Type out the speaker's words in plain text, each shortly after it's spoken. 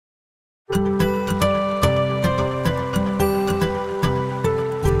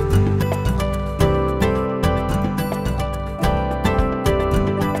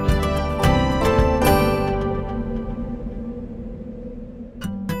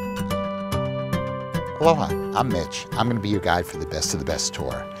Aloha, I'm Mitch. I'm going to be your guide for the best of the best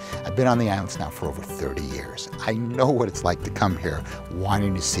tour. I've been on the islands now for over 30 years. I know what it's like to come here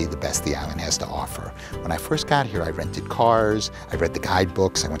wanting to see the best the island has to offer. When I first got here, I rented cars, I read the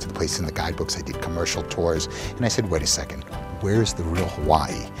guidebooks, I went to the places in the guidebooks, I did commercial tours, and I said, wait a second, where's the real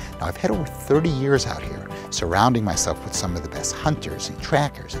Hawaii? Now, I've had over 30 years out here, surrounding myself with some of the best hunters and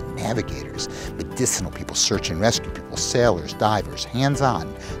trackers and navigators, medicinal people, search and rescue people, sailors, divers,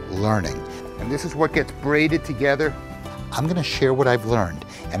 hands-on, learning. And this is what gets braided together. I'm going to share what I've learned,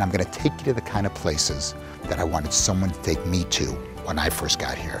 and I'm going to take you to the kind of places that I wanted someone to take me to when I first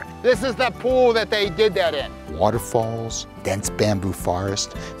got here. This is the pool that they did that in. Waterfalls, dense bamboo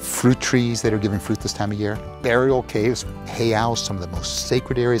forest, fruit trees that are giving fruit this time of year, burial caves, heiaus, some of the most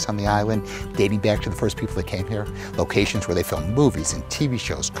sacred areas on the island, dating back to the first people that came here, locations where they filmed movies and TV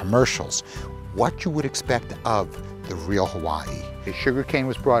shows, commercials, what you would expect of the real Hawaii. The sugarcane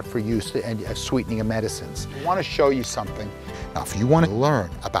was brought for use as sweetening of medicines. I want to show you something. Now, if you want to learn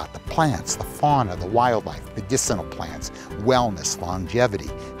about the plants, the fauna, the wildlife, medicinal plants, wellness, longevity,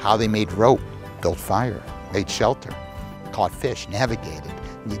 how they made rope, built fire, made shelter, caught fish, navigated,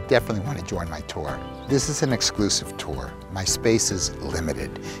 you definitely want to join my tour. This is an exclusive tour. My space is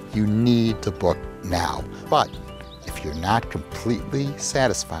limited. You need to book now. But if you're not completely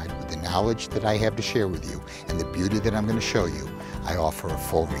satisfied with the knowledge that I have to share with you and the beauty that I'm going to show you, I offer a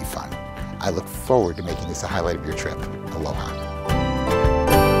full refund. I look forward to making this a highlight of your trip. Aloha.